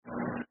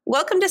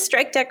Welcome to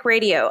Strike Deck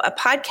Radio, a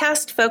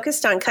podcast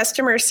focused on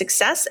customer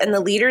success and the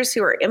leaders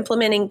who are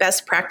implementing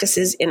best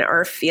practices in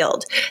our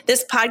field.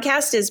 This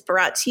podcast is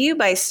brought to you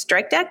by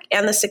Strike Deck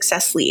and the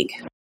Success League.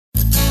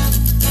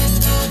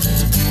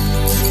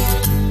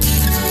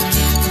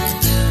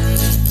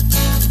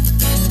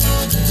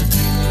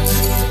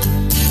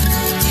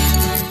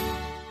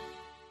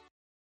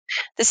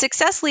 The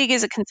Success League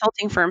is a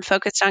consulting firm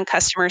focused on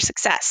customer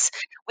success.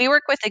 We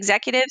work with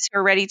executives who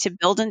are ready to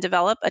build and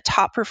develop a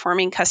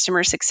top-performing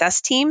customer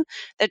success team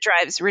that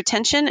drives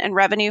retention and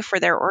revenue for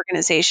their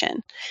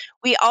organization.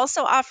 We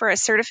also offer a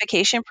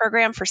certification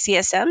program for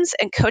CSMs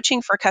and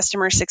coaching for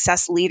customer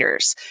success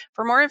leaders.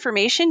 For more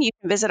information, you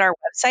can visit our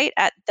website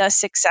at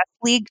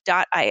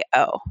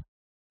thesuccessleague.io.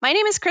 My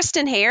name is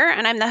Kristen Hayer,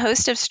 and I'm the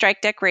host of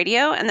Strike Deck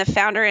Radio and the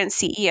founder and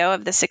CEO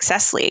of the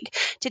Success League.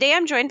 Today,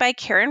 I'm joined by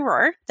Karen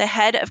Rohr, the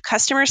head of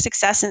customer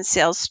success and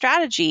sales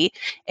strategy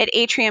at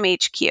Atrium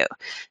HQ.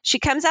 She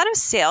comes out of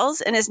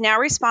sales and is now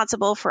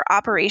responsible for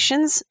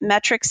operations,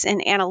 metrics,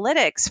 and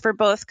analytics for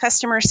both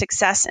customer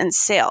success and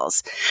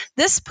sales.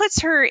 This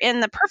puts her in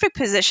the perfect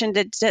position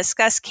to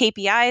discuss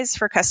KPIs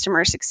for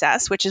customer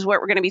success, which is what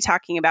we're going to be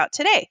talking about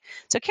today.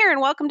 So,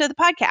 Karen, welcome to the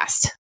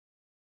podcast.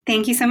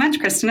 Thank you so much,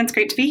 Kristen. It's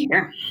great to be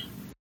here.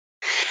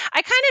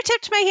 I kind of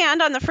tipped my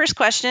hand on the first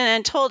question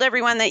and told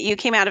everyone that you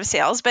came out of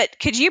sales, but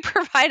could you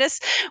provide us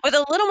with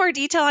a little more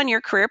detail on your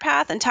career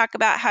path and talk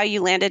about how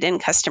you landed in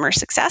customer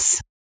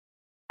success?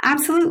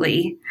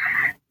 Absolutely.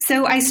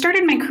 So I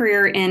started my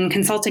career in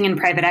consulting and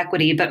private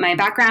equity, but my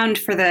background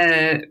for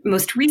the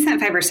most recent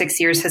 5 or 6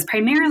 years has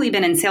primarily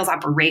been in sales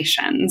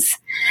operations.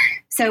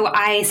 So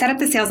I set up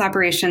the sales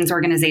operations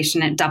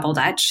organization at Double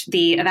Dutch,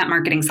 the event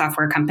marketing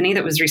software company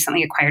that was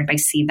recently acquired by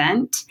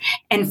Cvent.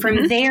 And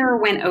from there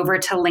went over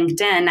to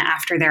LinkedIn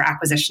after their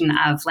acquisition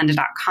of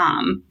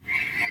lynda.com.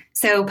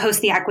 So post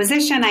the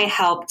acquisition, I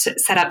helped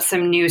set up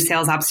some new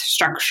sales ops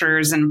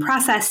structures and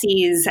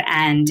processes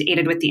and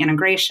aided with the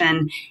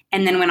integration,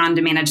 and then went on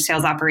to manage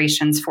sales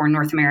operations for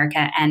North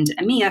America and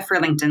EMEA for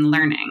LinkedIn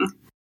Learning.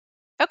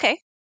 Okay.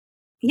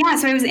 Yeah,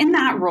 so I was in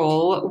that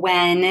role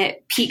when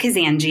Pete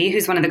Kazanji,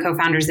 who's one of the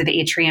co-founders of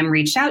Atrium,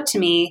 reached out to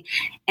me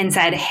and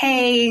said,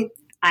 "Hey,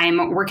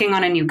 I'm working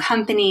on a new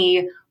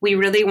company. We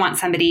really want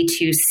somebody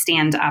to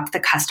stand up the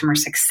customer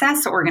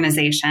success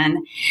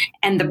organization.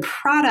 And the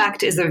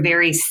product is a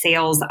very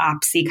sales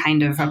opsy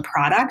kind of a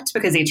product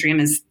because Atrium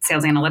is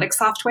sales analytics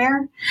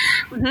software."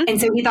 And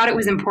so he thought it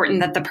was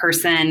important that the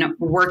person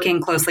working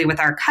closely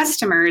with our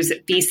customers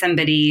be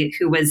somebody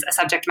who was a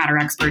subject matter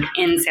expert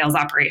in sales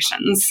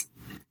operations.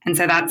 And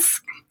so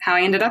that's how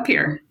I ended up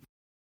here.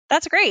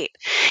 That's great.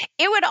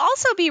 It would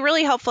also be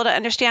really helpful to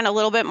understand a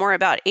little bit more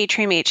about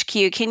Atrium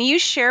HQ. Can you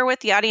share with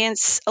the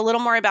audience a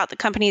little more about the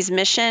company's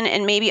mission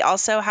and maybe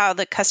also how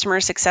the customer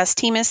success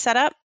team is set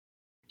up?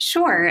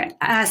 Sure.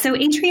 So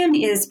Atrium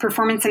is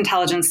performance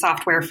intelligence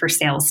software for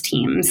sales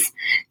teams.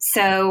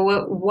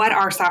 So what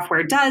our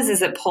software does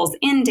is it pulls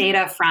in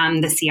data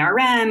from the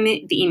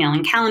CRM, the email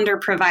and calendar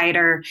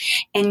provider,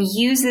 and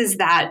uses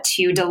that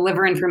to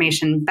deliver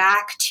information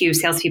back to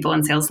salespeople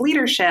and sales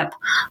leadership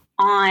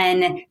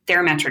on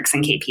their metrics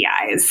and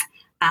KPIs,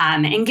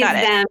 and give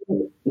them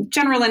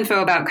general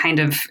info about kind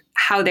of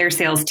how their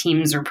sales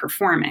teams are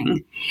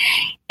performing.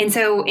 And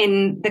so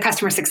in the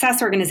customer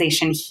success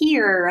organization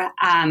here,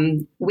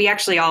 we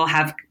actually all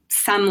have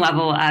some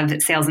level of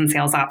sales and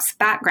sales ops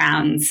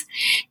backgrounds.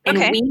 And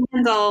we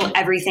handle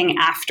everything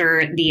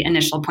after the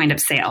initial point of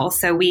sale.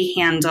 So we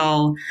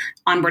handle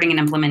onboarding and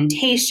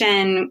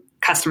implementation,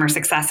 customer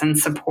success and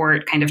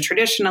support kind of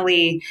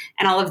traditionally,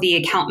 and all of the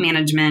account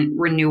management,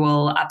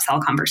 renewal,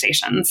 upsell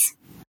conversations.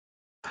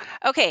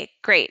 Okay,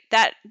 great.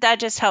 That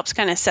just helps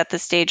kind of set the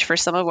stage for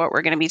some of what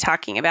we're going to be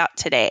talking about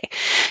today.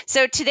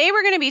 So today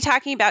we're going to be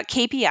talking about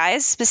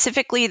KPIs,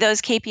 specifically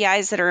those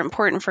KPIs that are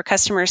important for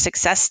customer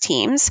success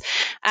teams.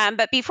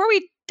 But before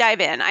we dive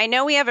in, I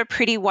know we have a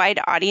pretty wide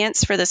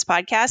audience for this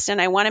podcast,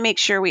 and I want to make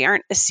sure we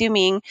aren't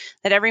assuming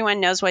that everyone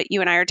knows what you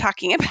and I are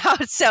talking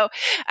about. So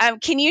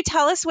can you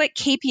tell us what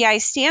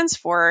KPI stands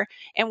for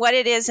and what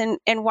it is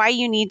and why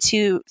you need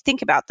to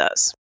think about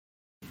those?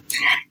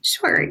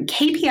 Sure.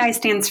 KPI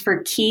stands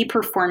for Key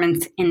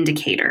Performance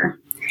Indicator.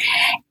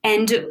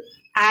 And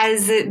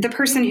as the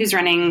person who's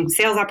running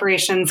sales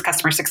operations,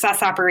 customer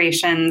success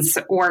operations,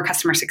 or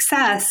customer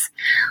success,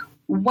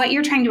 what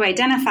you're trying to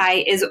identify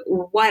is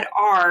what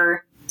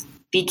are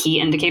the key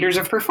indicators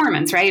of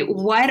performance, right?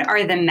 What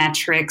are the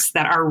metrics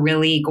that are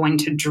really going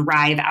to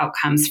drive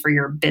outcomes for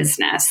your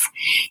business?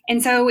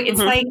 And so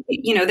it's like,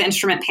 the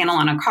instrument panel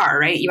on a car,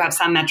 right? You have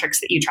some metrics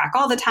that you track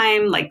all the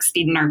time, like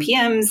speed and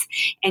RPMs,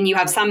 and you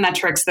have some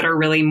metrics that are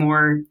really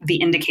more the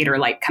indicator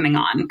light coming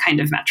on kind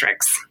of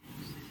metrics.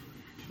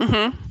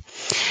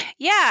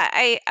 Yeah,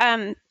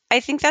 I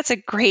think that's a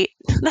great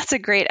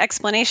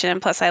explanation.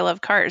 And plus, I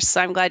love cars,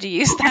 so I'm glad you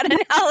used that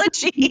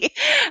analogy.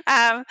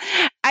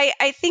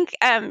 I think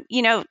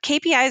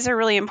KPIs are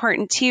really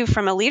important too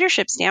from a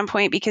leadership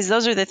standpoint because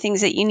those are the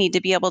things that you need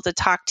to be able to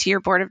talk to your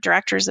board of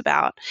directors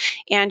about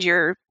and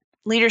your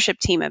leadership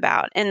team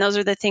about? And those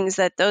are the things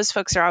that those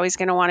folks are always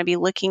going to want to be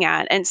looking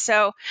at. And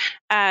so,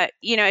 as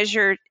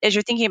you're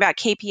thinking about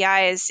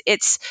KPIs,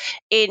 it's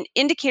an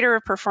indicator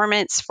of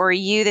performance for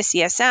you, the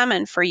CSM,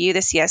 and for you,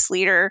 the CS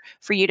leader,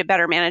 for you to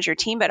better manage your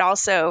team, but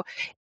also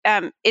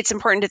it's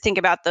important to think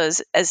about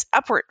those as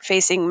upward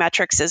facing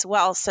metrics as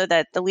well, so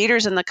that the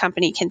leaders in the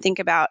company can think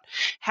about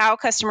how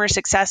customer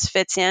success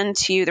fits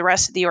into the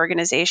rest of the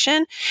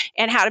organization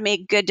and how to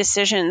make good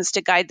decisions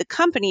to guide the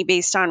company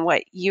based on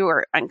what you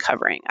are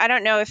uncovering. I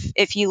don't know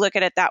if you look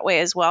at it that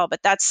way as well,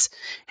 but that's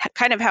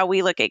kind of how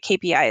we look at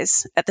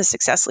KPIs at the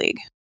Success League.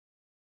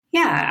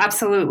 Yeah,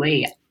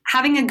 absolutely.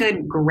 Having a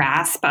good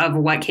grasp of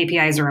what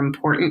KPIs are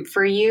important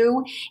for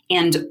you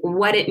and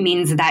what it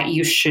means that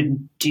you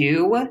should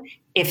do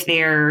if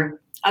they're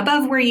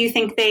above where you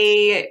think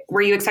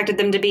where you expected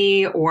them to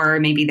be, or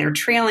maybe they're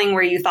trailing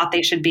where you thought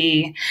they should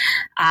be,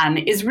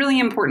 is really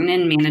important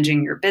in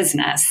managing your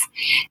business.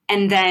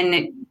 And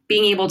then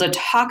being able to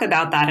talk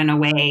about that in a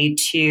way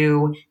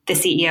to the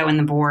CEO and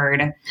the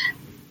board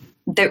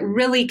that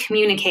really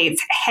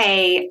communicates,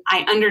 hey,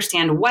 I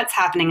understand what's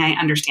happening. I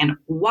understand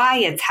why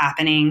it's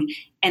happening.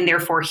 And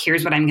therefore,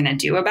 here's what I'm going to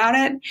do about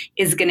it,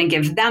 is going to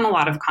give them a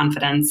lot of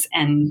confidence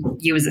in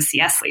you as a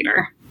CS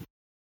leader.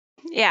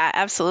 Yeah,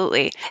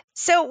 absolutely.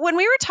 So when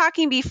we were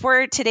talking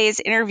before today's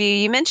interview,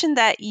 you mentioned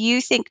that you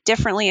think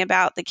differently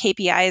about the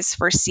KPIs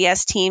for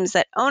CS teams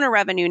that own a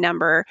revenue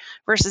number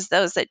versus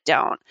those that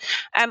don't.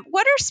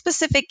 What are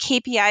specific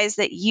KPIs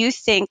that you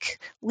think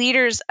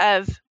leaders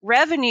of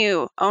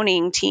revenue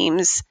owning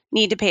teams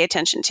need to pay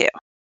attention to?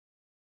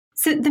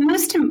 So the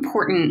most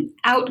important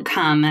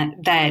outcome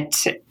that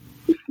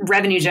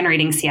revenue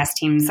generating CS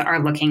teams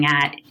are looking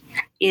at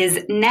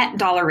is net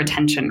dollar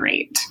retention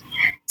rate.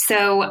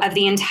 So of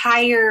the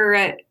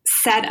entire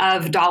set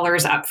of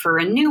dollars up for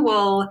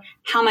renewal,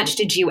 how much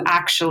did you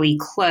actually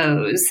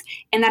close?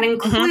 And that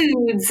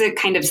includes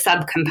kind of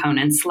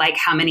subcomponents like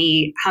how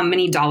many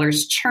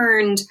dollars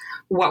churned,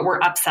 what were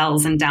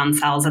upsells and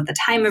downsells at the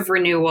time of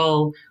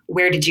renewal,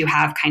 where did you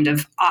have kind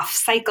of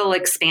off-cycle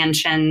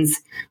expansions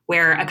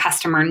where a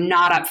customer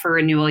not up for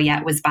renewal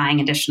yet was buying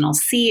additional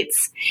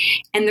seats.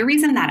 And the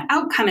reason that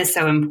outcome is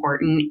so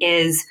important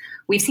is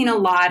we've seen a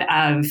lot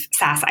of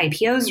SaaS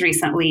IPOs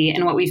recently,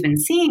 and what we've been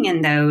seeing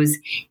in those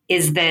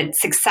is that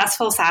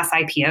successful SaaS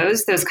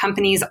IPOs, those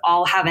companies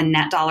all have a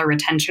net dollar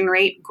retention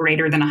rate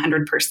greater than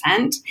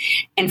 100%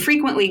 and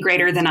frequently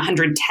greater than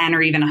 110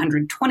 or even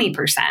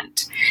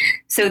 120%.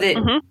 So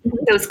that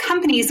those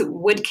companies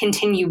would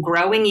continue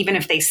growing even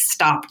if they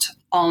stopped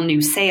all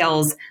new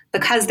sales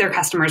because their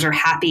customers are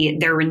happy,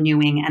 they're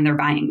renewing, and they're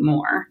buying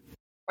more.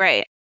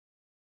 Right.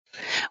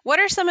 What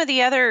are some of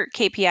the other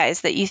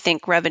KPIs that you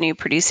think revenue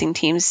producing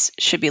teams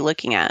should be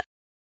looking at?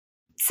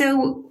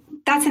 So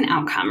that's an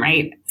outcome,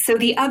 right? So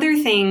the other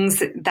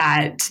things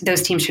that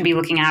those teams should be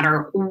looking at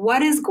are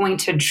what is going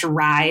to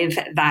drive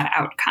that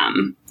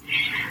outcome,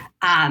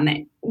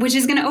 which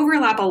is going to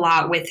overlap a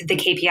lot with the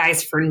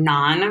KPIs for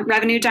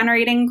non-revenue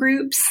generating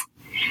groups.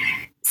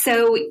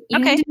 So you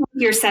need to know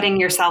if you're setting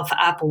yourself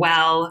up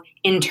well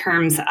in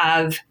terms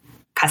of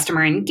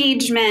customer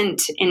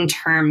engagement, in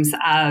terms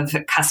of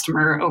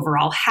customer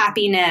overall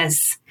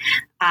happiness,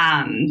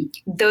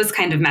 those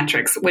kind of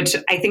metrics, which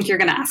I think you're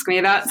going to ask me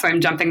about. So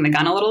I'm jumping the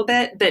gun a little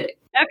bit, but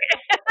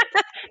okay.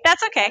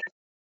 That's okay.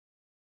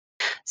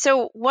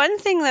 So one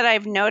thing that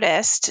I've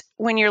noticed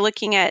when you're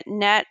looking at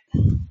net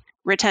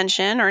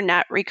retention or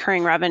net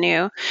recurring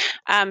revenue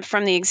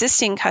from the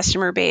existing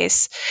customer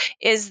base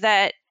is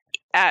that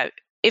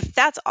if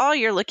that's all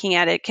you're looking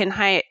at, it can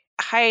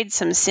hide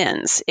some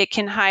sins. It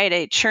can hide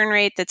a churn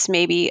rate that's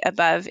maybe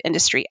above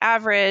industry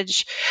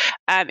average.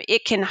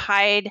 It can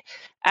hide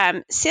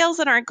sales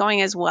that aren't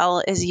going as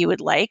well as you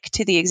would like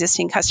to the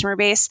existing customer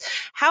base.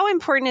 How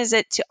important is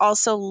it to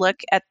also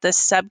look at the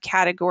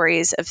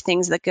subcategories of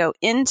things that go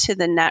into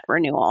the net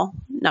renewal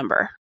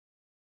number?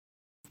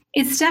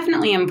 It's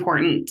definitely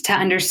important to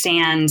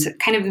understand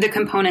kind of the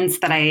components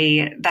that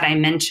I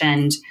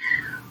mentioned,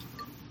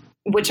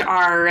 which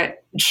are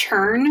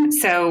churn.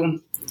 So,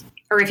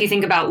 or if you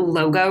think about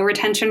logo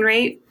retention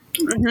rate,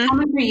 how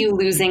much are you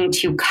losing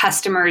to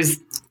customers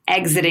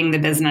exiting the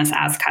business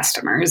as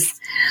customers,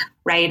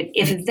 right?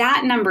 If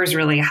that number is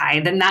really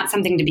high, then that's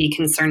something to be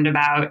concerned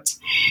about.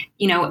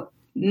 You know,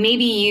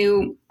 maybe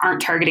you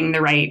aren't targeting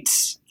the right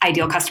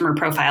ideal customer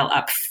profile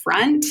up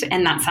front,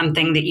 and that's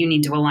something that you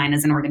need to align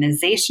as an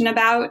organization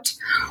about.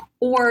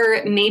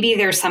 Or maybe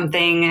there's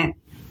something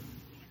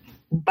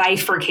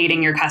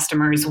bifurcating your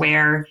customers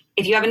where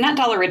if you have a net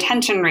dollar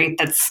retention rate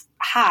that's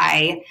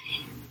high,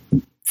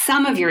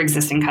 some of your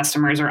existing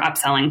customers are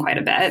upselling quite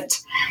a bit.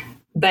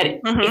 But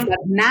if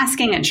that's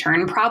masking a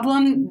churn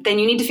problem, then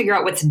you need to figure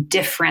out what's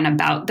different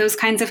about those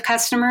kinds of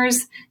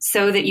customers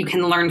so that you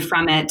can learn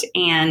from it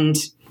and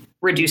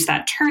reduce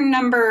that churn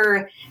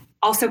number.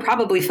 Also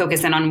probably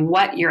focus in on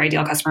what your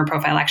ideal customer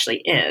profile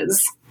actually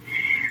is.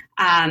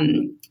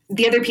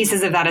 The other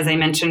pieces of that, as I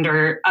mentioned,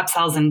 are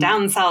upsells and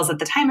downsells at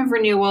the time of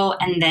renewal,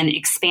 and then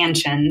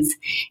expansions.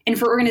 And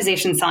for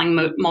organizations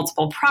selling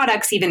multiple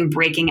products, even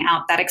breaking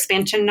out that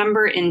expansion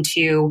number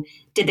into,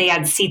 did they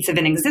add seats of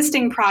an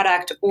existing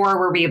product, or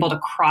were we able to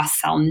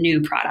cross-sell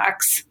new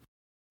products?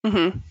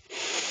 Mm-hmm.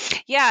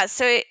 Yeah,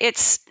 so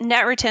it's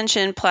net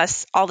retention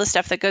plus all the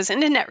stuff that goes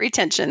into net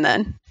retention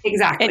then.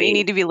 Exactly. And you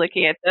need to be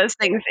looking at those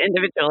things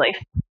individually.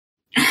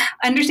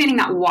 Understanding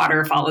that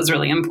waterfall is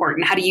really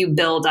important. How do you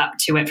build up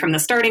to it from the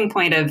starting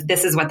point of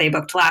this is what they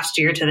booked last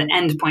year to the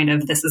end point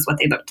of this is what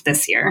they booked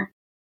this year?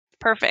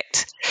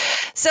 Perfect.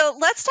 So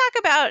let's talk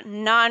about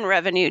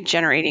non-revenue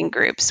generating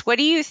groups. What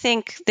do you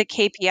think the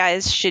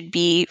KPIs should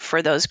be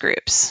for those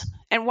groups?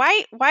 And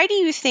why do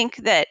you think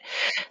that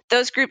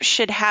those groups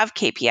should have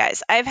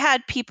KPIs? I've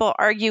had people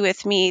argue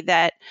with me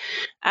that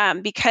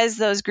because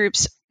those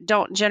groups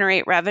don't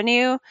generate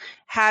revenue,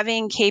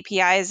 having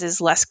KPIs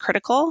is less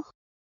critical.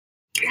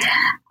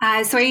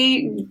 So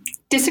I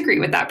disagree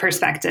with that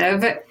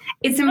perspective.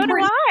 It's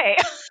important. So do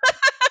I.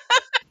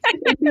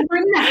 It's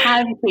important to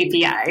have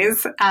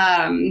KPIs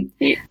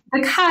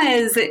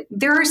because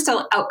there are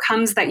still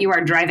outcomes that you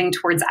are driving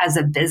towards as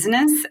a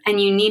business,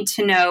 and you need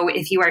to know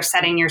if you are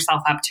setting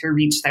yourself up to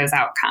reach those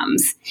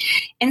outcomes.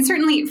 And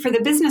certainly for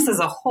the business as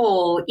a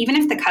whole, even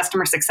if the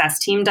customer success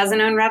team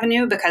doesn't own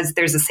revenue because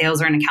there's a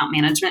sales or an account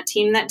management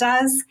team that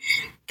does,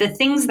 the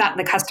things that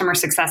the customer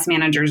success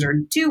managers are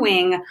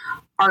doing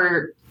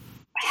are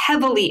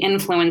heavily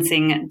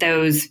influencing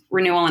those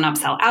renewal and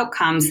upsell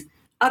outcomes.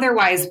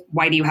 Otherwise,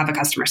 why do you have a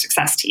customer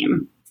success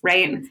team,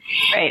 right?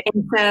 Right.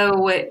 And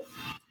so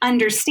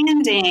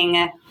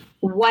understanding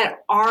what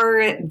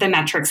are the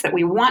metrics that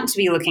we want to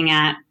be looking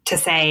at to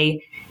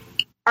say,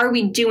 are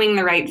we doing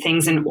the right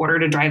things in order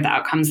to drive the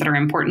outcomes that are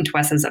important to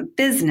us as a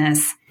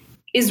business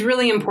is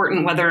really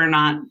important, whether or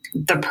not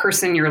the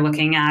person you're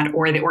looking at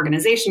or the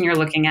organization you're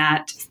looking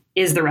at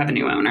is the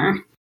revenue owner.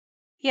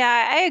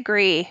 Yeah, I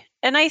agree.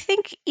 And I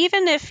think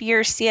even if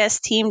your CS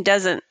team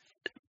doesn't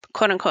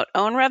quote unquote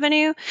own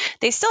revenue,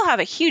 they still have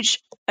a huge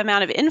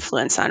amount of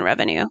influence on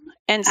revenue.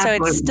 And so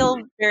Absolutely. It's still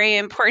very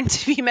important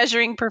to be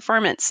measuring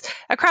performance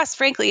across,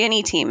 frankly,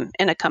 any team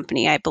in a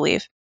company, I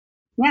believe.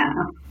 Yeah.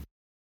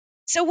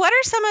 So what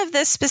are some of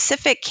the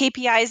specific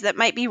KPIs that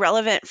might be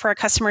relevant for a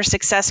customer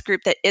success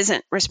group that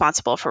isn't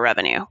responsible for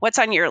revenue? What's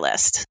on your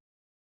list?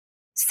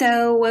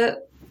 So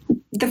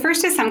the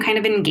first is some kind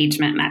of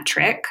engagement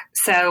metric.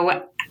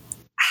 So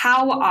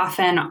how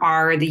often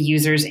are the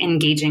users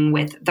engaging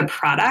with the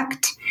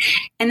product?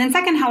 And then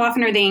second, how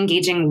often are they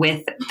engaging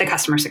with the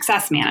customer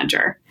success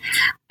manager?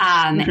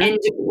 And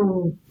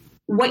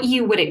what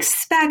you would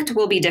expect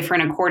will be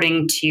different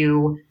according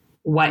to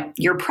what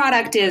your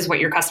product is, what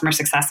your customer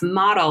success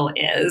model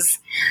is.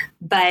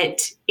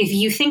 But if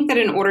you think that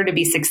in order to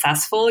be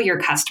successful, your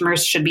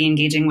customers should be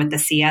engaging with the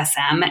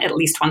CSM at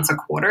least once a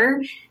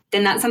quarter,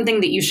 then that's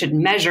something that you should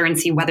measure and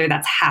see whether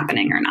that's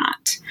happening or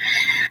not.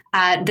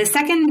 The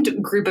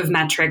second group of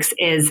metrics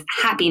is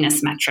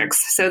happiness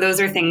metrics. So those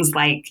are things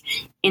like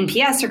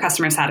NPS or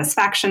customer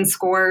satisfaction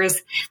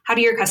scores. How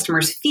do your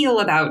customers feel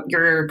about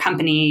your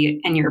company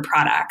and your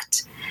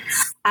product?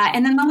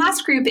 And then the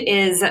last group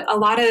is a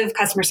lot of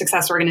customer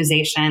success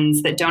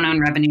organizations that don't own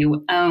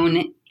revenue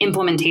own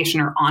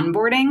implementation or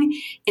onboarding.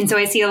 And so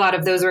I see a lot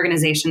of those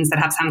organizations that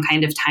have some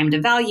kind of time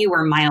to value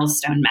or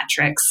milestone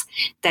metrics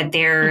that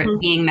they're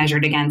being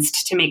measured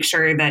against to make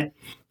sure that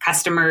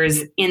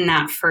customers in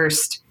that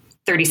first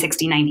 30,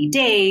 60, 90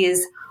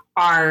 days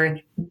are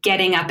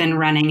getting up and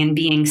running and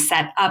being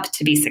set up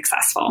to be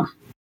successful.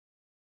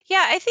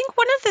 Yeah, I think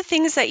one of the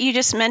things that you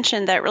just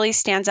mentioned that really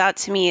stands out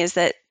to me is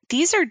that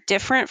these are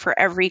different for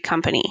every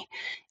company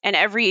and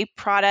every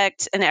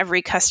product and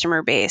every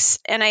customer base.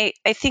 And I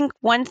think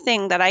one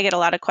thing that I get a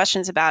lot of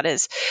questions about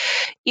is,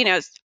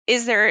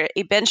 is there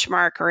a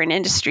benchmark or an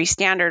industry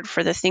standard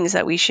for the things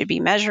that we should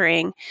be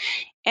measuring?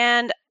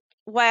 And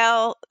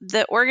while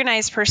the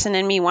organized person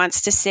in me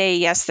wants to say,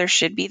 yes, there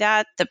should be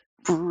that, the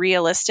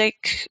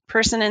realistic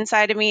person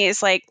inside of me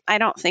is like, I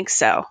don't think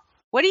so.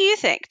 What do you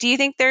think? Do you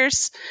think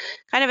there's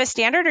kind of a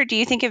standard, or do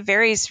you think it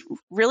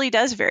really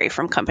does vary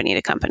from company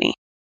to company?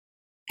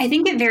 I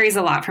think it varies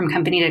a lot from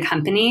company to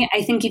company.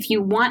 I think if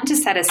you want to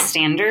set a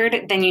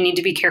standard, then you need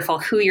to be careful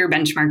who you're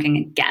benchmarking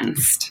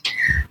against,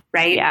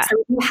 right? Yeah. So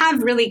if you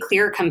have really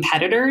clear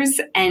competitors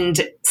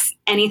and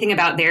anything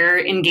about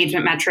their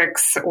engagement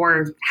metrics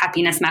or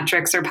happiness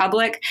metrics are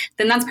public,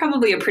 then that's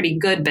probably a pretty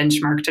good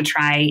benchmark to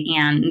try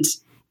and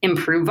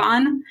improve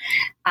on.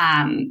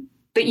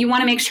 But you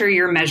want to make sure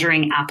you're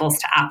measuring apples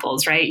to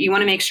apples, right? You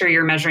want to make sure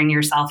you're measuring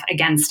yourself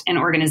against an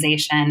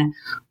organization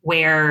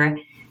where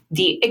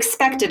the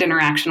expected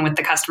interaction with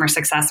the customer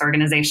success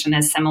organization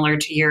is similar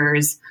to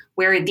yours,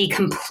 where the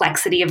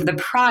complexity of the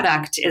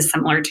product is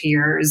similar to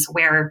yours,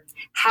 where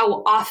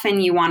how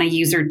often you want a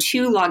user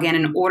to log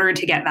in order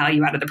to get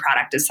value out of the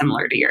product is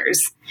similar to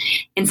yours.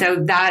 And so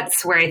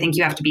that's where I think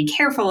you have to be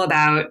careful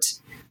about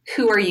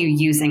who are you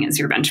using as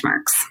your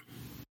benchmarks.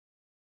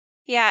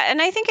 Yeah,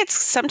 and I think it's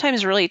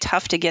sometimes really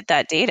tough to get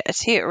that data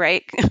too,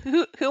 right?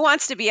 Who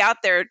wants to be out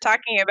there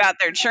talking about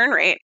their churn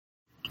rate?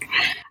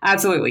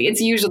 Absolutely.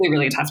 It's usually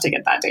really tough to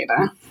get that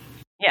data.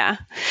 Yeah.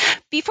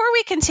 Before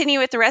we continue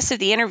with the rest of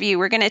the interview,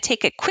 we're going to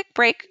take a quick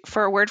break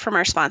for a word from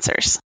our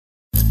sponsors.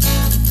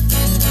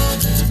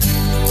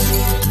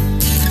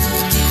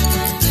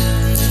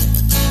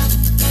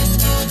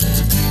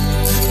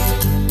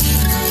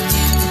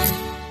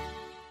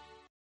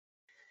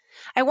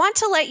 I want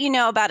to let you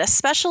know about a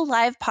special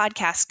live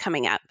podcast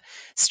coming up.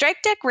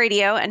 Strike Deck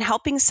Radio and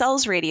Helping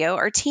Sells Radio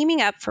are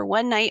teaming up for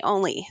one night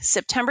only,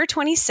 September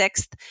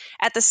 26th,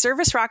 at the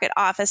Service Rocket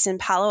office in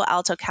Palo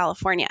Alto,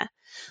 California.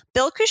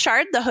 Bill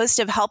Couchard, the host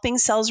of Helping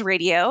Sells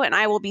Radio, and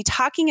I will be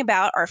talking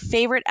about our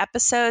favorite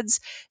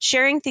episodes,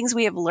 sharing things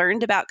we have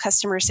learned about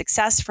customer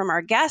success from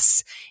our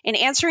guests, and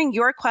answering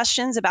your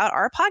questions about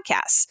our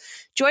podcasts.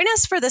 Join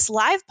us for this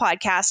live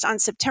podcast on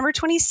September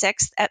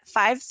 26th at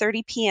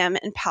 5:30 p.m.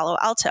 in Palo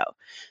Alto.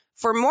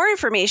 For more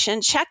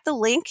information, check the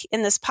link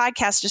in this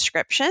podcast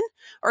description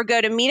or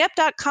go to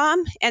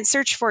meetup.com and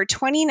search for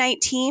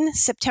 2019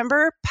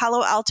 September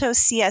Palo Alto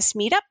CS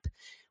Meetup.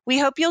 We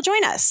hope you'll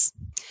join us.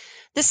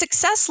 The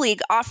Success League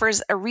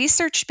offers a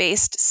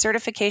research-based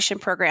certification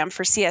program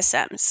for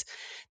CSMs.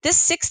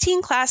 This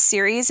 16-class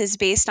series is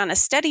based on a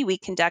study we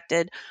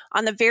conducted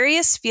on the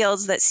various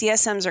fields that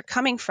CSMs are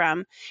coming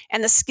from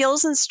and the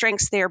skills and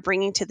strengths they are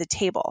bringing to the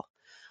table.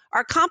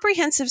 Our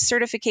comprehensive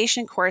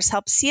certification course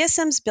helps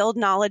CSMs build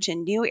knowledge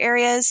in new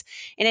areas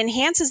and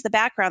enhances the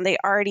background they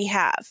already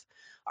have.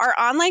 Our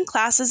online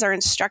classes are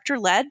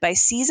instructor-led by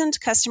seasoned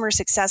customer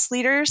success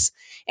leaders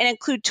and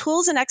include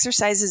tools and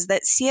exercises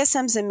that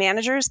CSMs and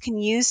managers can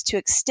use to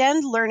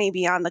extend learning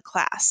beyond the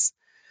class.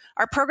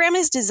 Our program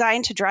is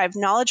designed to drive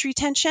knowledge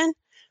retention,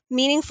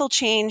 meaningful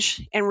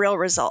change, and real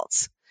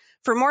results.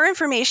 For more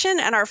information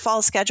and our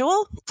fall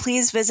schedule,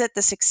 please visit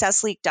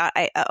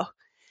thesuccessleague.io.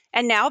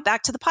 And now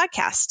back to the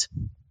podcast.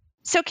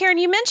 So Karen,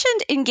 you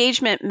mentioned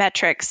engagement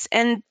metrics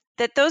and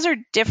that those are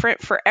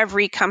different for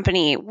every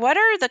company. What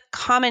are the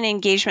common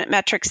engagement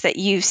metrics that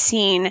you've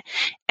seen,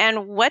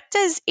 and what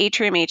does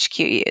Atrium HQ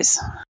use?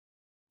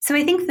 So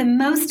I think the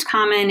most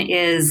common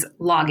is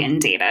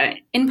login data,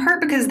 in part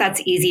because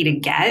that's easy to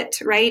get,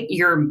 right?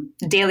 Your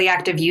daily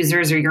active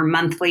users or your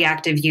monthly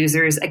active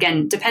users,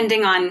 again,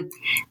 depending on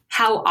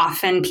how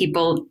often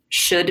people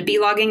should be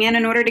logging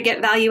in order to get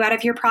value out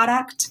of your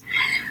product.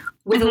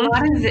 With a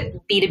lot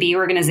of B2B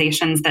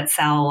organizations that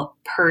sell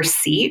per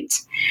seat,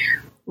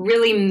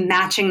 really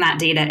matching that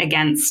data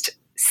against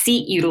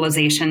seat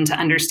utilization to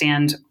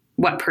understand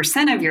what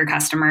percent of your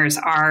customers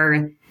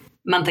are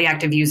monthly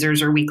active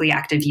users or weekly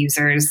active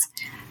users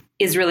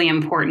is really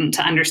important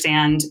to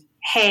understand.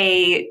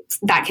 Hey,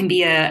 that can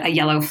be a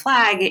yellow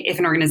flag if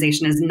an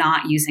organization is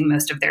not using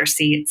most of their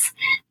seats,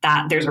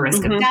 that there's a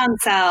risk of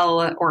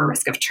downsell or a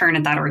risk of churn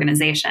at that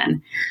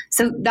organization.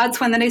 So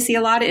that's one that I see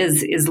a lot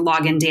is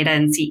login data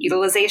and seat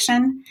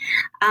utilization.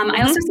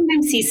 I also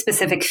sometimes see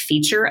specific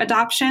feature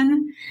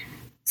adoption.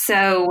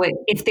 So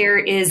if there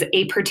is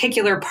a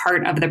particular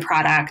part of the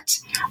product,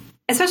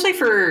 especially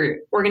for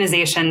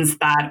organizations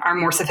that are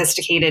more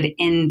sophisticated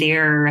in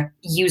their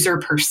user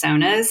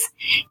personas,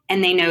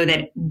 and they know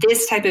that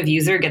this type of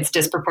user gets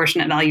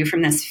disproportionate value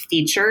from this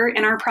feature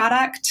in our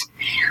product,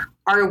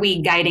 are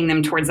we guiding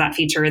them towards that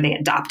feature? Are they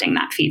adopting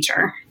that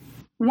feature?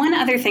 One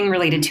other thing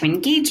related to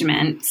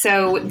engagement,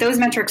 so those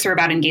metrics are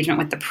about engagement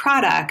with the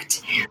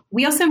product.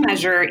 We also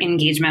measure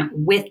engagement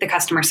with the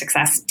customer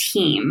success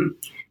team.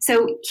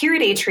 So here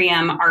at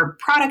Atrium, our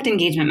product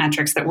engagement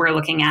metrics that we're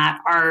looking at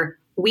are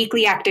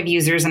weekly active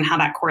users and how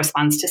that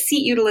corresponds to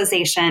seat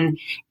utilization.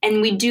 And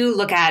we do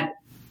look at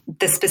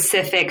the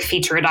specific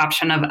feature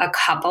adoption of a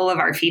couple of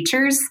our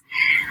features.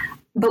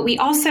 But we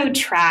also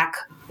track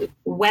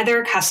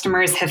whether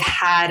customers have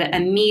had a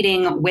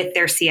meeting with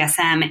their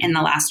CSM in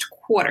the last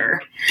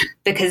quarter,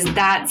 because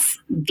that's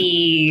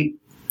the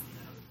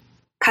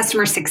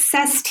customer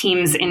success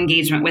team's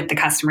engagement with the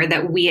customer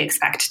that we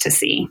expect to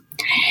see.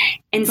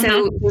 And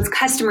so those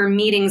customer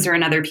meetings are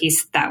another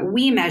piece that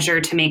we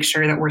measure to make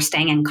sure that we're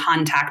staying in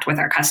contact with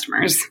our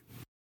customers.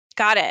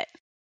 Got it.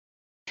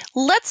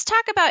 Let's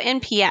talk about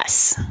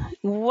NPS.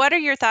 What are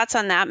your thoughts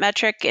on that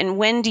metric, and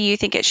when do you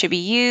think it should be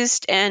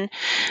used, and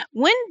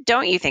when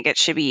don't you think it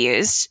should be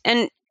used?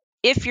 And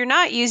if you're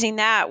not using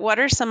that, what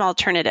are some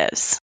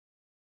alternatives?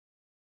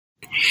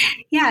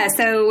 Yeah,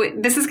 so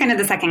this is kind of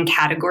the second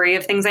category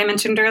of things I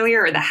mentioned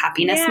earlier, or the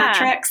happiness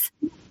metrics.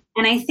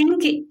 And I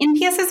think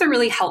NPS is a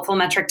really helpful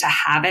metric to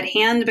have at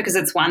hand because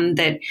it's one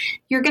that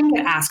you're going to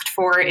get asked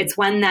for. It's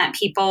one that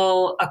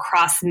people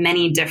across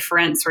many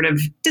different sort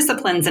of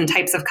disciplines and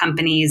types of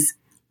companies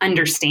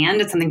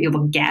understand. It's something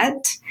people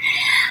get.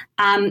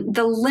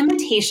 The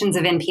limitations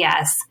of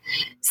NPS.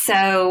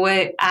 So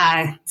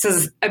this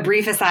is a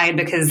brief aside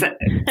because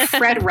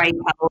Fred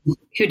Reichheld,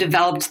 who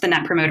developed the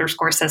Net Promoter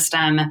Score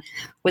system,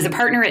 was a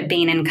partner at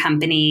Bain &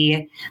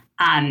 Company.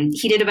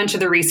 He did a bunch of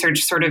the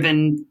research sort of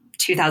in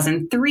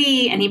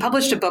 2003, and he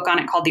published a book on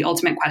it called The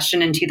Ultimate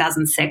Question in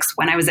 2006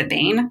 when I was at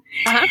Bain.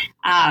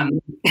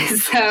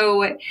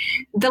 So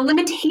the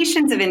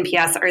limitations of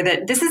NPS are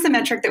that this is a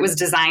metric that was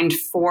designed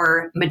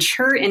for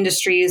mature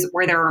industries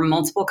where there are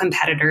multiple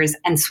competitors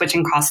and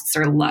switching costs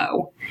are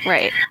low.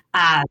 Right.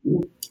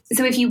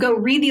 So if you go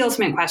read The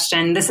Ultimate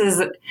Question,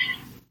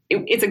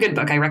 it's a good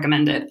book. I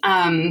recommend it.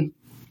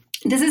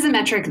 This is a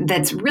metric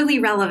that's really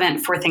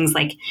relevant for things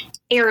like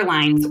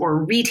airlines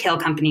or retail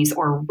companies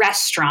or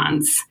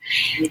restaurants.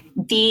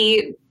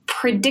 The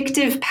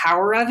predictive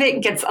power of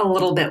it gets a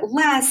little bit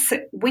less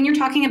when you're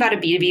talking about a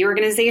B2B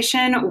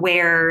organization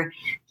where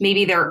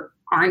maybe there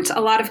aren't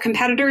a lot of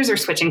competitors or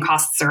switching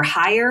costs are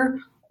higher,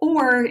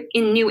 or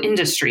in new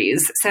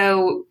industries.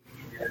 So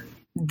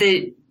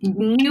the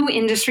new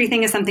industry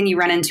thing is something you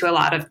run into a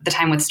lot of the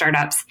time with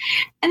startups.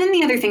 And then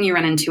the other thing you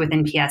run into with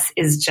NPS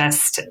is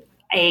just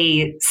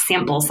a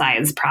sample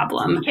size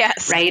problem,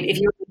 yes. Right? If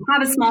you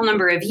have a small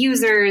number of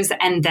users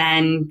and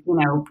then,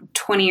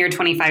 20 or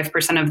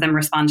 25% of them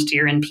respond to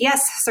your NPS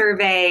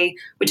survey,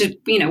 which is,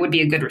 would be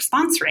a good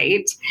response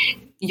rate,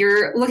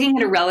 you're looking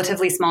at a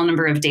relatively small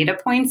number of data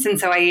points. And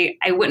so I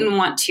wouldn't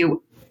want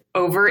to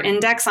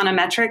over-index on a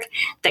metric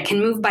that can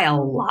move by a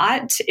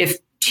lot if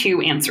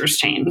 2 answers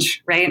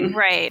change, right?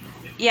 Right.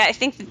 Yeah, I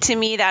think to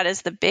me that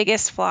is the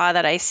biggest flaw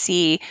that I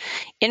see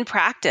in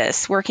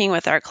practice working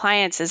with our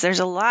clients is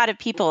there's a lot of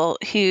people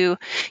who,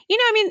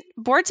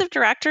 boards of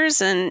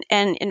directors and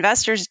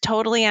investors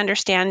totally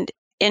understand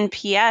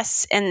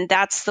NPS, and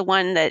that's the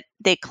one that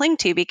they cling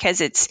to because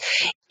it's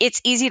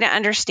easy to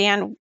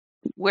understand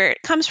where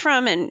it comes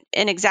from and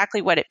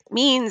exactly what it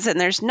means. And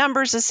there's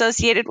numbers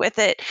associated with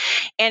it.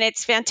 And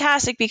it's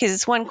fantastic because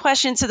it's one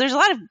question. So there's a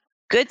lot of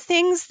good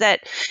things that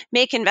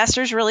make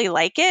investors really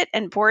like it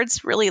and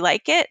boards really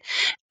like it.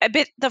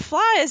 But the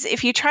flaw is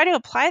if you try to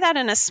apply that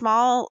in a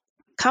small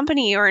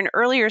company or an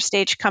earlier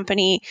stage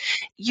company,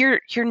 your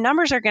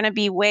numbers are going to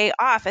be way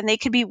off, and they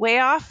could be way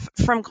off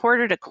from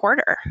quarter to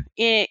quarter,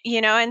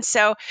 and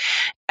so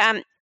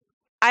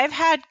I've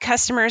had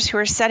customers who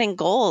are setting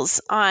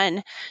goals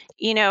on,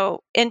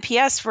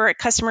 NPS for a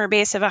customer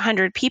base of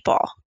 100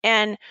 people,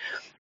 and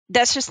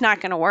that's just not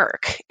going to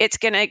work. It's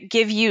going to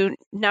give you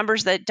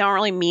numbers that don't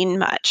really mean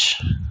much.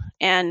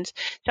 And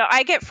so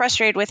I get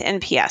frustrated with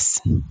NPS.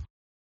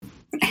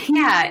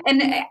 Yeah.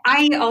 And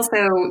I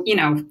also,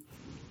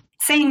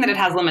 saying that it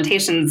has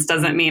limitations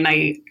doesn't mean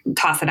I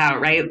toss it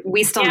out, right?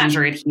 We still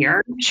measure it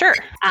here. Sure.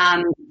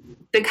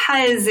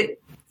 Because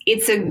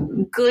it's a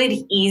good,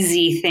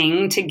 easy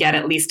thing to get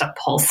at least a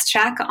pulse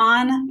check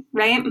on,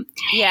 right?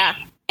 Yeah.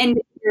 And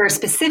there are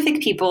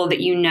specific people that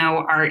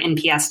are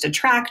NPS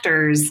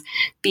detractors,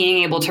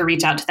 being able to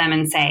reach out to them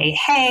and say,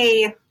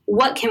 hey,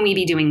 what can we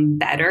be doing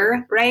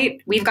better,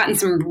 right? We've gotten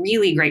some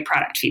really great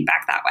product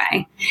feedback that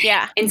way.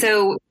 Yeah. And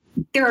so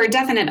there are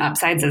definite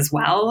upsides as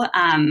well.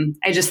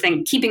 I just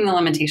think keeping the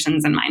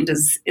limitations in mind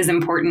is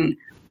important,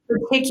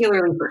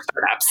 particularly for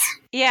startups.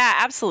 Yeah,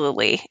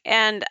 absolutely.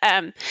 And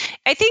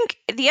I think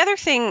the other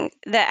thing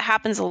that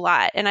happens a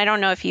lot, and I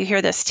don't know if you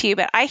hear this too,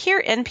 but I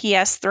hear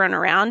NPS thrown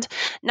around,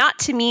 not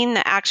to mean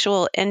the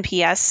actual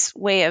NPS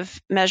way of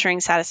measuring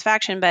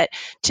satisfaction, but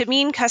to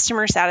mean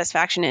customer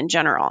satisfaction in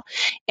general.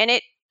 And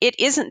it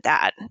isn't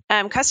that.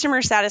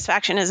 Customer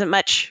satisfaction is a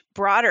much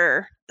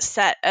broader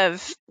set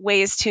of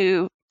ways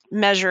to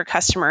measure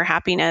customer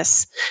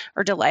happiness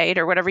or delight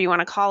or whatever you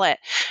want to call it.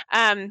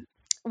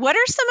 What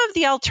are some of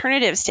the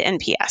alternatives to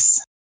NPS?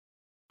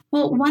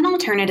 Well, one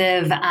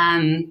alternative,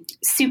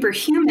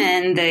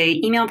 Superhuman,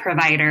 the email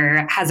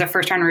provider, has a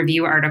first-round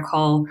review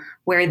article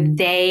where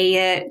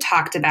they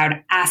talked about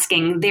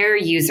asking their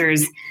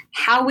users,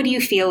 how would you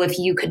feel if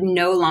you could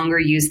no longer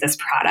use this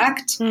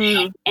product?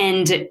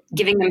 And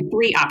giving them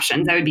 3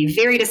 options. I would be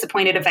very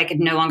disappointed if I could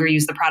no longer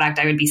use the product.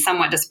 I would be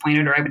somewhat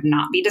disappointed, or I would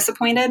not be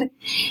disappointed.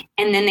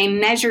 And then they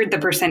measured the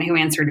percent who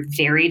answered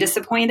very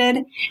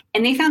disappointed.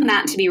 And they found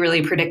that to be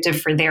really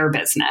predictive for their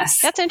business.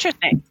 That's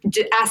interesting.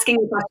 Asking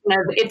the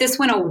question of, if this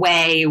went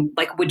away,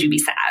 would you be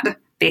sad?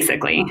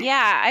 Basically.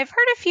 Yeah, I've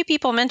heard a few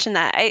people mention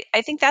that.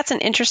 I think that's an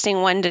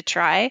interesting one to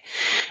try.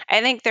 I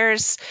think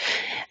there's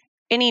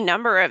any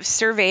number of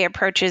survey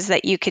approaches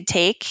that you could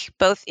take,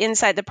 both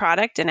inside the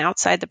product and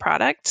outside the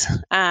product.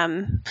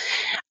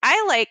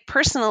 I like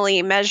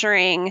personally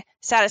measuring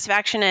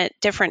satisfaction at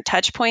different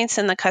touch points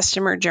in the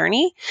customer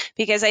journey,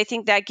 because I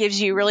think that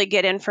gives you really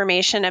good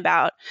information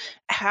about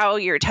how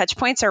your touch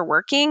points are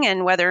working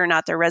and whether or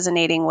not they're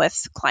resonating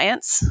with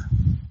clients.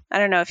 I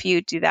don't know if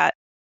you do that.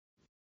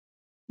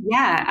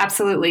 Yeah,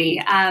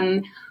 absolutely.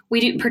 We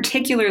do,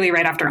 particularly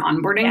right after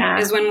onboarding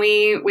is when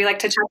we like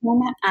to check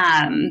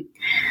in.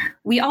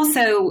 We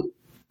also,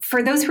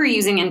 for those who are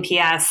using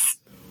NPS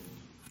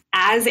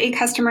as a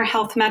customer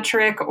health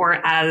metric or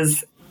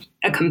as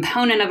a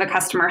component of a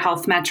customer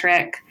health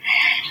metric,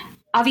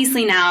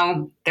 obviously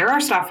now there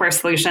are software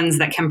solutions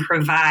that can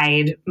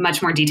provide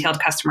much more detailed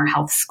customer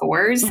health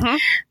scores. Mm-hmm.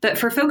 But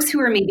for folks who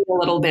are maybe a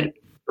little bit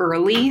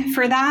early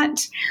for that.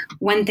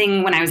 One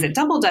thing when I was at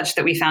Double Dutch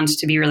that we found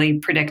to be really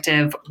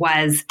predictive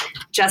was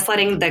just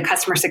letting the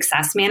customer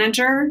success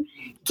manager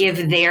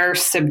give their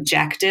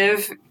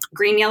subjective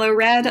green, yellow,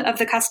 red of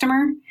the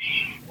customer.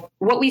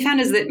 What we found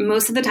is that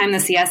most of the time the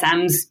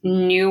CSMs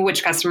knew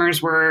which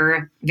customers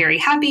were very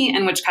happy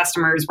and which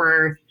customers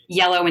were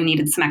yellow and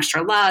needed some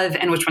extra love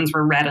and which ones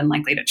were red and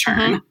likely to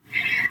churn.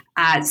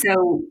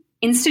 So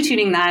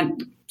instituting that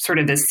sort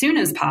of as soon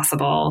as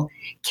possible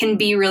can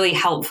be really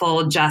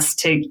helpful just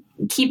to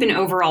keep an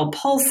overall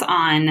pulse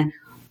on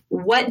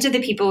what do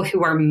the people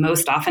who are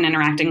most often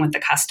interacting with the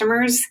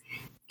customers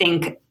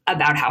think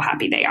about how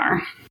happy they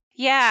are.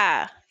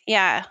 Yeah.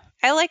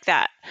 I like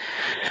that.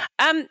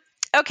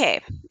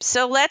 Okay,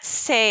 so let's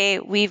say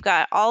we've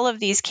got all of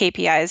these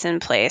KPIs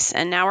in place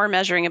and now we're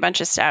measuring a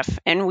bunch of stuff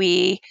and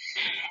we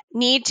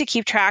need to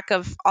keep track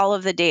of all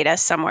of the data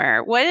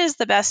somewhere. What is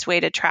the best way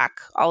to track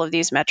all of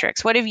these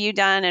metrics? What have you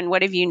done and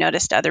what have you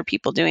noticed other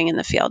people doing in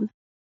the field?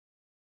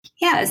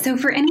 Yeah, so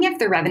for any of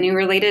the revenue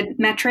related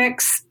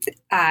metrics,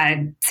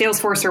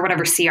 Salesforce or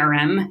whatever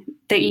CRM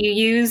that you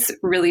use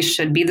really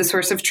should be the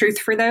source of truth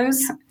for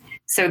those.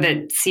 So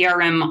that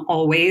CRM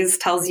always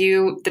tells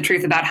you the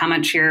truth about how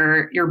much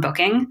you're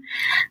booking.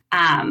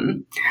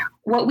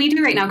 What we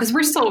do right now, because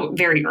we're still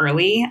very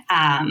early,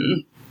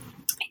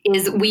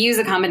 is we use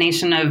a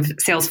combination of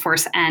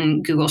Salesforce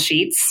and Google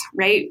Sheets,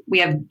 right? We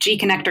have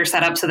G-Connector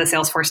set up so the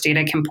Salesforce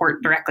data can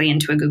port directly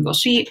into a Google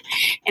Sheet.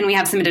 And we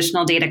have some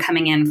additional data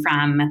coming in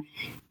from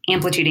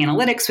Amplitude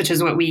Analytics, which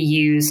is what we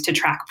use to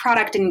track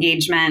product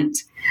engagement.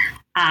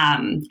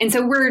 And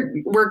so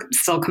we're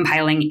still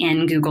compiling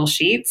in Google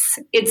Sheets.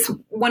 It's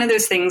one of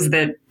those things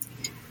that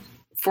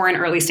for an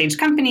early stage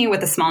company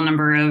with a small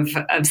number of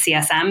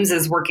CSMs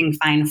is working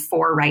fine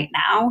for right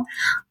now.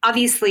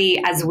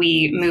 Obviously, as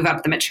we move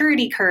up the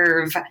maturity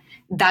curve,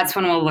 that's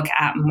when we'll look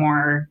at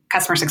more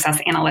customer success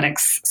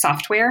analytics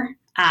software,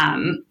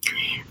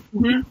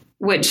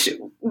 which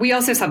we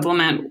also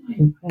supplement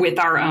with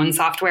our own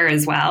software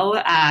as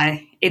well.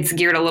 It's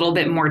geared a little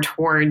bit more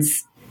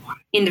towards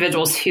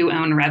individuals who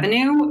own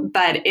revenue,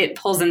 but it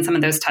pulls in some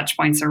of those touch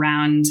points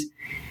around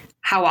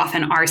how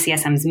often are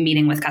CSMs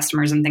meeting with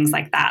customers and things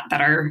like that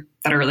are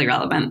really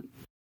relevant.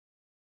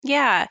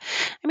 Yeah.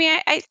 I mean,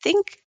 I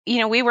think,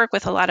 we work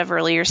with a lot of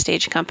earlier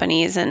stage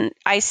companies and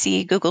I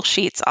see Google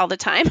Sheets all the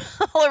time,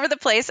 all over the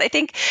place. I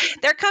think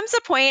there comes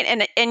a point,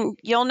 and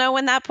you'll know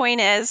when that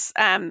point is,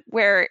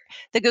 where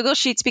the Google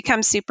Sheets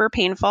become super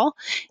painful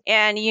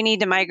and you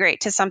need to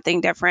migrate to something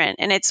different.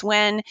 And it's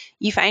when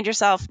you find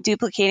yourself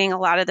duplicating a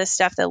lot of the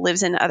stuff that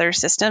lives in other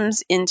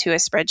systems into a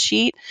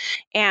spreadsheet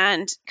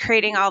and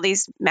creating all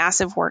these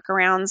massive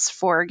workarounds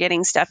for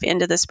getting stuff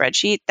into the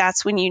spreadsheet.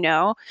 That's when you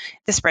know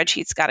the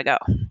spreadsheet's got to go.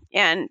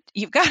 And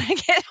you've got to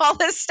get all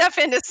this stuff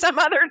into some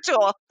other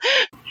tool.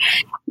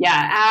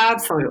 Yeah,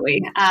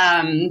 absolutely.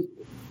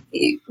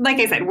 Like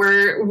I said,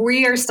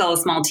 we are still a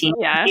small team.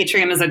 Yeah.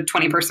 Atrium is a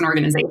 20-person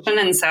organization.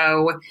 And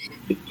so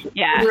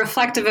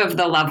reflective of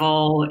the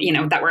level,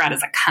 that we're at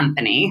as a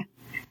company,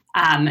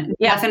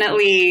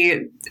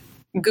 definitely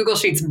Google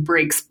Sheets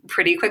breaks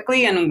pretty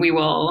quickly and we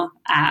will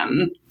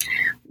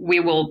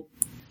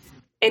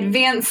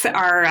advance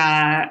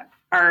our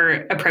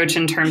approach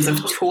in terms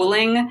of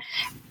tooling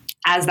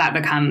as that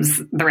becomes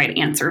the right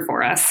answer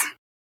for us.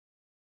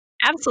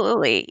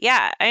 Absolutely.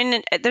 Yeah.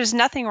 And there's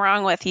nothing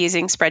wrong with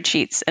using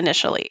spreadsheets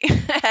initially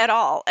at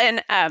all.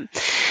 And,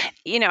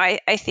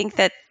 I think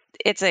that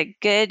it's a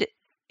good,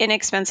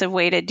 inexpensive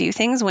way to do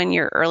things when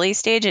you're early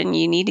stage and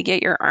you need to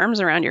get your arms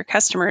around your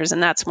customers.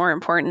 And that's more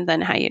important than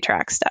how you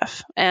track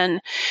stuff.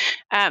 And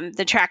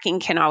the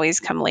tracking can always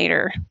come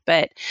later.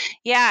 But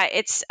yeah,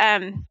 it's,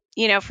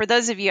 for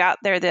those of you out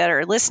there that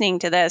are listening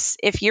to this,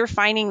 if you're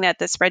finding that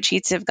the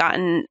spreadsheets have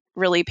gotten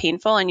really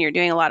painful and you're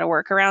doing a lot of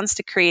workarounds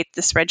to create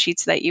the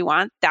spreadsheets that you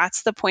want,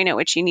 that's the point at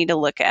which you need to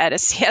look at a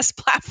CS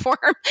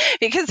platform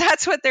because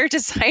that's what they're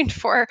designed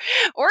for.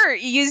 Or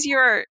use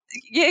your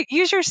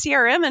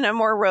CRM in a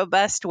more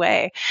robust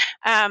way.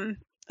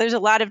 There's a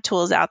lot of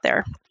tools out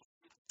there.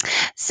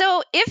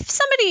 So if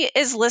somebody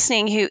is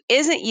listening who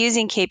isn't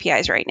using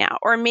KPIs right now,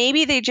 or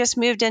maybe they just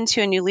moved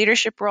into a new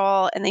leadership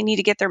role and they need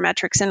to get their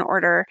metrics in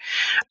order,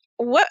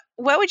 what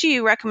would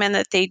you recommend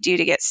that they do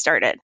to get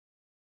started?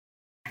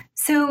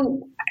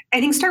 So I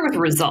think start with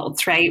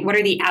results, right? What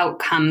are the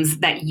outcomes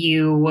that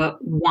you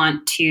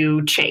want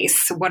to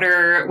chase?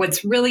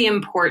 What's really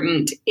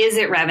important? Is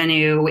it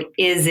revenue?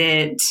 Is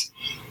it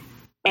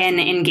an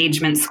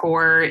engagement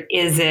score?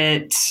 Is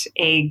it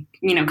a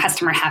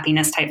customer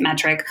happiness type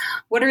metric?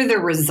 What are the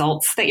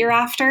results that you're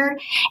after?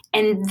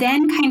 And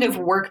then kind of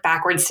work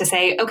backwards to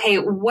say, okay,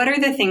 what are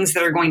the things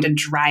that are going to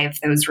drive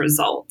those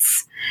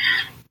results?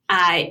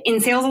 In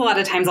sales, a lot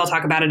of times I'll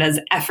talk about it as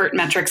effort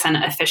metrics and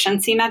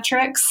efficiency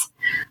metrics,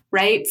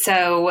 right?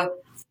 So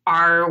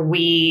are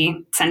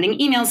we sending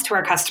emails to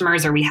our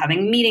customers? Are we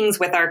having meetings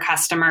with our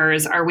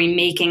customers? Are we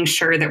making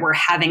sure that we're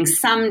having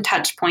some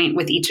touch point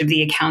with each of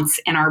the accounts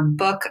in our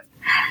book?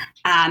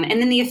 And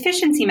then the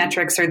efficiency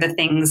metrics are the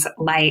things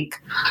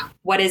like,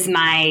 what is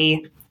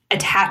my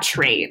attach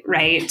rate,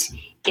 right?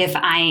 if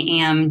I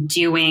am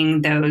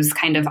doing those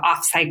kind of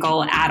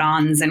off-cycle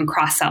add-ons and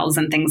cross-sells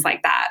and things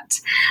like that,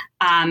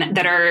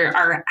 that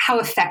are how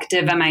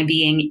effective am I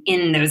being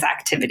in those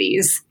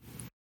activities?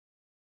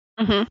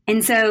 Mm-hmm.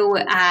 And so,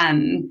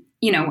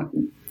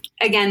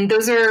 again,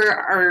 those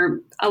are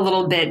a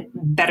little bit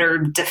better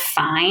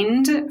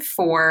defined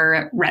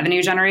for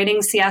revenue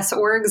generating CS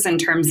orgs in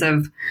terms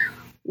of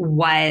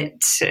what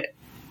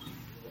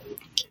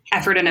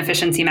effort and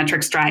efficiency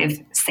metrics drive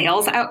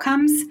sales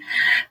outcomes.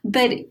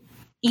 But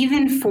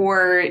even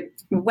for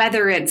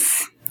whether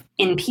it's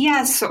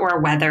NPS or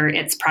whether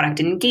it's product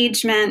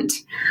engagement,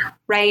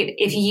 right?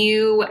 If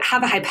you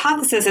have a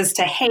hypothesis as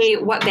to, hey,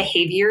 what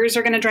behaviors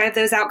are going to drive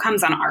those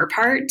outcomes on our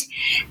part,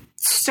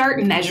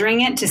 start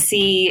measuring it to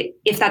see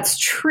if that's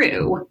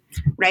true,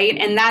 right?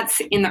 And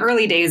that's in the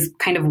early days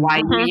kind of why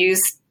you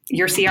use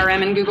your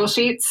CRM and Google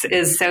Sheets,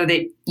 is so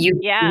that you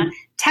can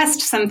test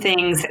some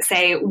things,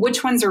 say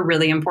which ones are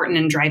really important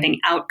in driving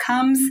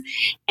outcomes.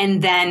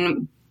 And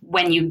then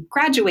when you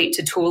graduate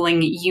to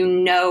tooling, you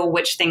know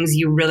which things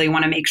you really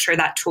want to make sure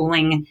that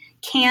tooling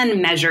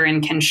can measure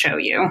and can show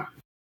you.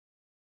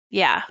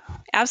 Yeah,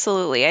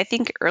 absolutely. I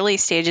think early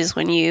stages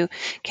when you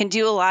can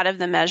do a lot of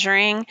the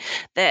measuring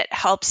that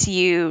helps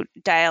you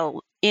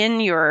dial in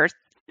your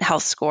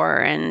health score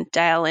and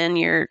dial in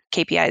your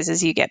KPIs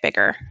as you get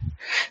bigger.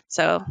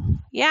 So,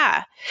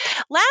 yeah.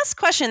 Last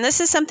question.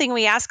 This is something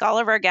we ask all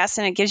of our guests,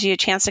 and it gives you a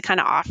chance to kind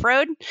of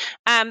off-road.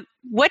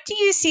 What do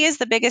you see as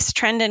the biggest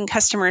trend in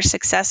customer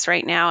success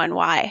right now, and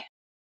why?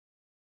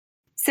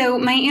 So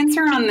my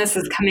answer on this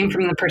is coming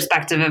from the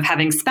perspective of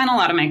having spent a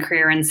lot of my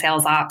career in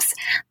sales ops.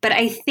 But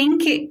I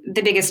think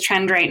the biggest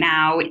trend right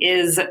now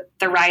is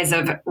the rise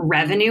of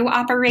revenue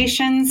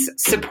operations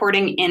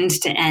supporting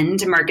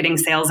end-to-end marketing,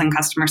 sales, and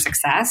customer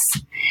success.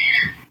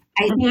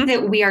 I think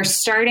that we are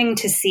starting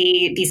to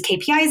see these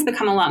KPIs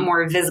become a lot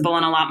more visible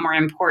and a lot more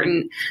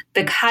important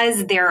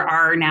because there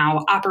are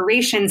now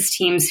operations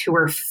teams who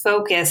are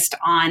focused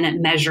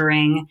on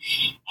measuring,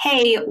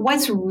 hey,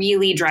 what's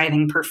really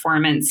driving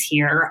performance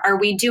here? Are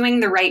we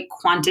doing the right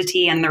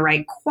quantity and the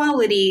right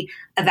quality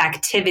of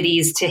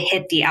activities to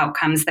hit the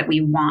outcomes that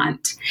we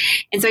want?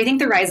 And so I think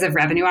the rise of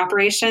revenue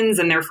operations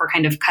and therefore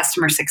kind of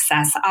customer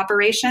success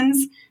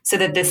operations, so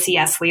that the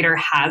CS leader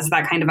has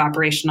that kind of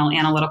operational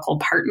analytical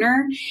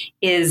partner,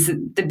 is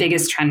the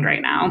biggest trend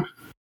right now.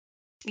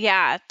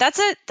 Yeah, that's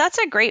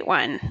a great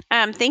one.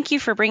 Thank you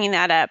for bringing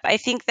that up. I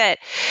think that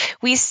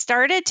we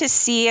started to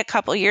see a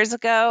couple years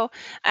ago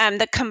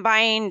the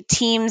combined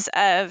teams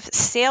of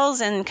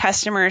sales and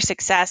customer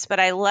success,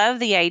 but I love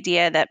the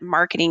idea that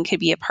marketing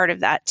could be a part of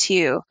that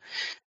too.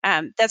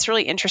 That's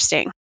really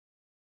interesting.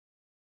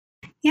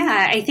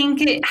 Yeah, I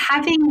think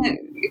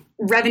having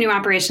revenue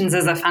operations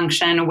as a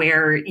function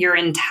where your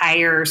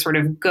entire sort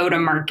of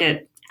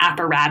go-to-market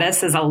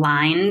apparatus is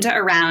aligned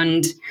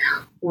around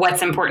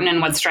what's important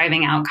and what's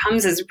driving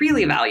outcomes is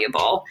really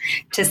valuable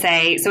to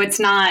say. So it's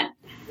not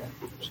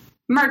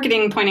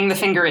marketing pointing the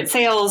finger at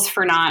sales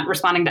for not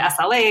responding to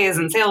SLAs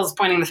and sales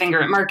pointing the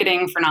finger at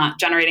marketing for not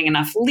generating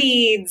enough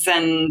leads.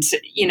 And,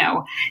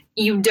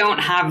 you don't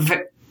have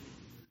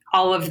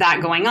all of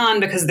that going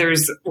on because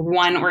there's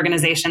one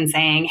organization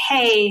saying,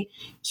 hey,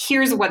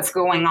 here's what's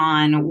going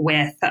on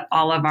with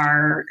all of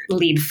our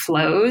lead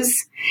flows.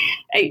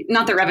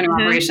 Not that revenue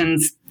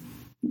operations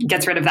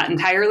gets rid of that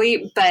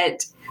entirely,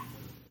 but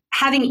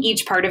having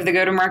each part of the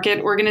go-to-market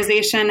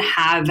organization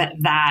have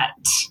that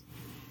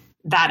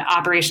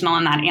operational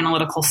and that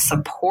analytical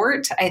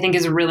support, I think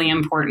is really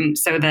important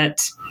so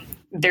that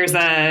there's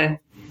an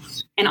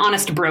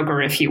honest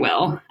broker, if you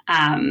will,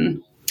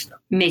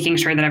 making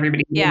sure that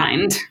everybody's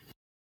aligned.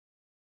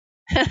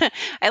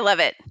 I love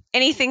it.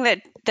 Anything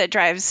that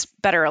drives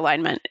better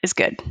alignment is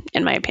good,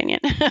 in my opinion.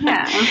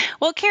 Yeah.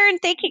 Well, Karen,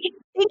 thank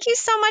you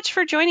so much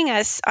for joining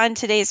us on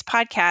today's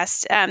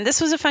podcast.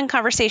 This was a fun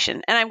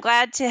conversation, and I'm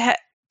glad to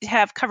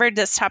have covered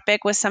this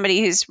topic with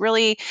somebody who's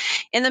really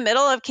in the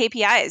middle of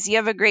KPIs. You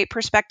have a great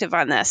perspective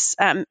on this,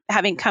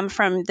 having come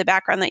from the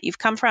background that you've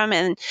come from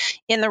and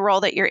in the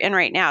role that you're in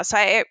right now. So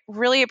I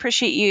really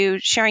appreciate you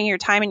sharing your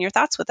time and your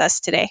thoughts with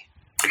us today.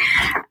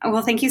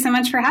 Well, thank you so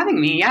much for having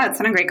me. Yeah, it's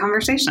been a great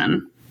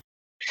conversation.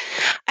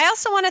 I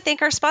also want to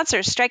thank our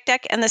sponsors, StrikeDeck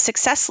and the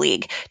Success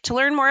League. To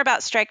learn more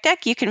about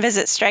StrikeDeck, you can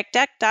visit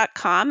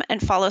strikedeck.com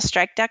and follow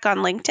StrikeDeck on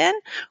LinkedIn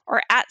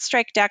or at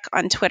StrikeDeck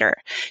on Twitter.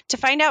 To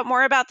find out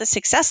more about the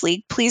Success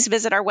League, please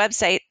visit our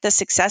website,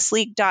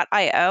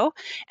 thesuccessleague.io,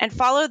 and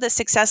follow the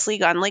Success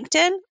League on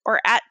LinkedIn or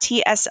at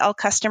TSL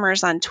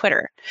Customers on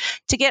Twitter.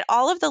 To get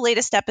all of the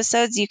latest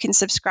episodes, you can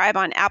subscribe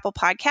on Apple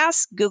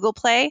Podcasts, Google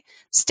Play,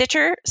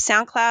 Stitcher,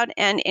 SoundCloud,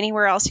 and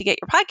anywhere else you get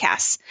your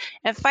podcasts.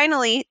 And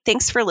finally,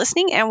 thanks for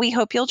listening, and we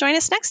hope you'll join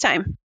us next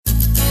time.